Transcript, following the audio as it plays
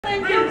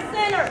Youth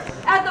Center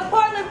at the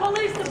Portland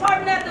Police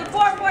Department at the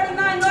 449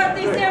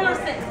 Northeast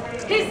Emerson.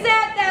 He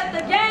said that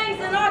the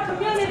gangs in our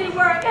community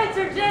were an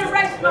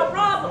intergenerational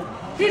problem.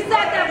 He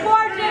said that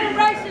 4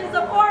 generations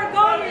of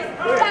Oregonians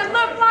that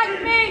look like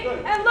me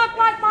and look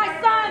like my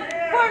son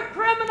were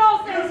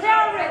criminals and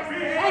terrorists.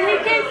 And he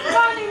keeps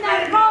funding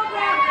that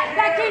program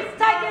that keeps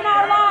taking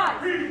our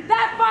lives.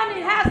 That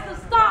funding has to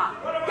stop.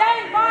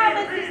 Gang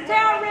violence is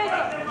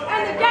terrorism,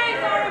 and the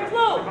gangs are in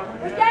blue.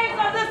 The gangs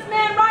are this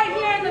man right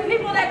here and the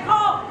people that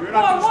call for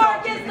a war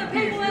against the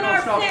people in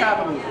our city.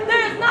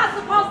 There is not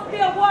supposed to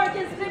be a war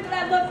against people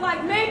that look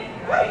like me.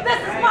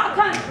 This is my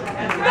country.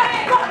 This is my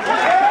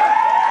country.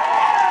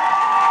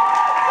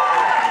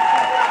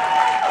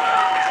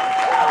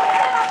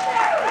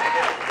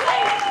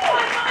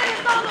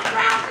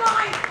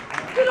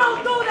 You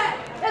don't do that.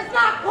 It's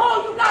not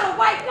cool. You gotta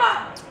wake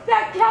up.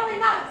 They're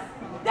killing us.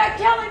 They're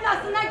killing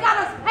us, and they got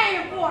us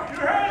paying for it.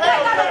 They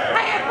got us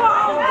paying for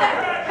all of that.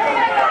 They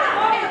got us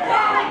paying for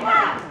all of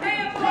that.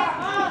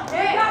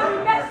 We gotta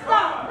be messed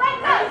up. We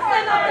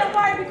stand up there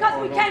worried because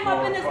we came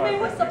up in this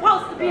meeting. We're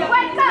supposed to be a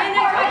meeting. And they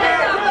try to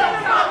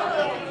get up.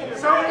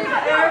 So is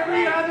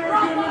every other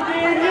human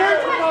being here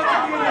supposed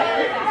to be in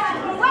this meeting?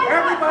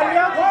 Everybody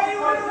else? Why are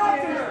you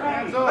interrupting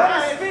us? Let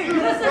us speak.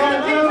 This is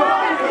the people.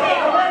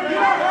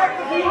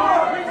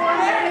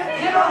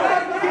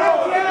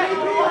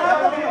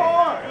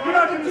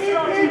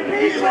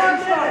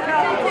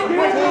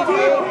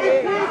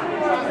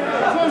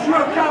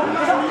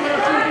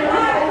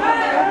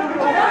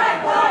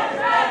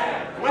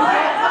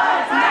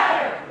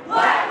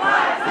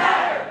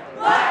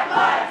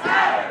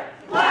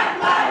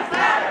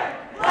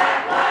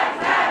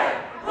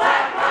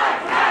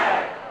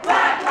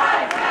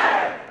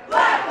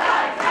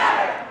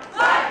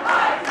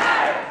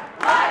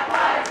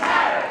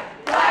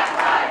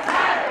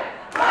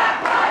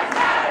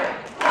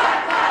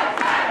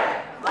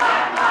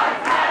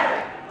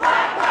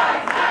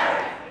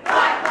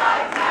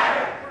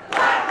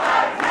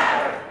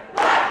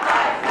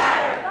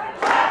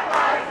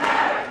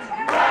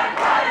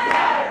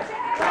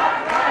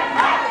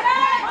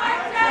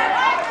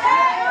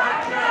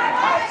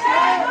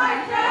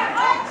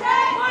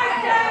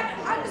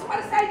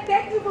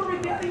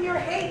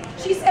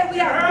 She said we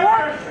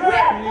have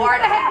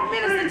 4.5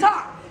 minutes to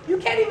talk. You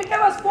can't even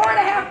give us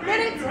 4.5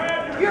 minutes.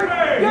 You're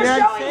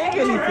showing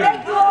hatred.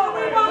 Thank you all.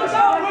 We won't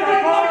show you.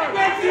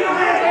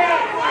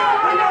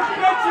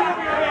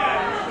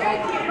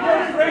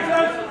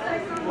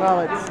 Well,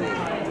 it's...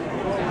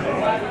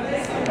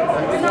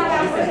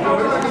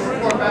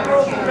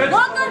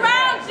 Look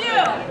around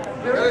you.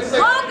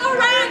 Look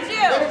around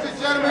you. This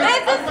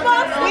is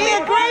supposed to be... We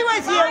agree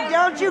with you.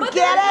 Don't you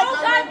get it? No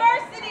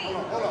diversity.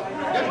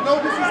 There's no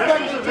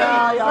disrespect to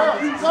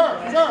sir,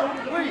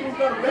 please,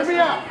 hear me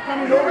out.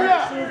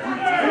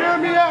 Hear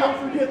me out. Don't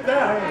forget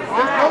that.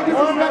 There's no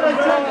disrespect to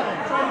gender.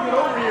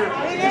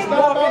 It's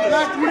not about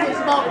black people, it's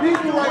about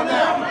people right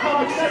now.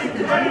 I'm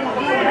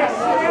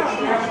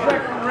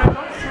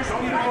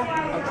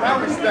trying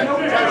to respect.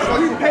 I'm trying to show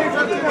you pay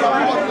for what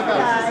I'm talking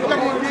about. Look at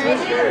what it is.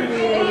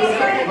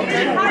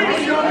 Okay,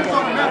 you know what's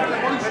on the map,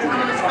 like what he's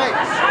shooting in his face.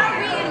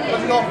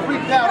 Because he's all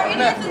freaked out on the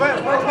map.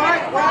 But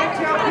why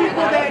tell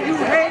people that you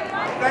hate,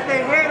 that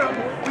they hate them,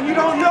 when you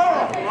don't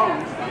know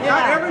them?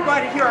 Not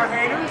everybody here are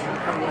haters.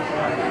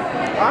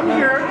 I'm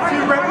here to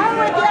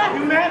represent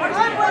humanity.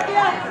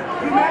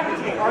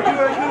 Humanity. Are you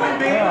a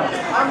human being?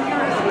 I'm here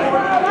to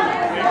support you.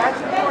 I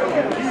support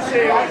you. You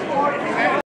say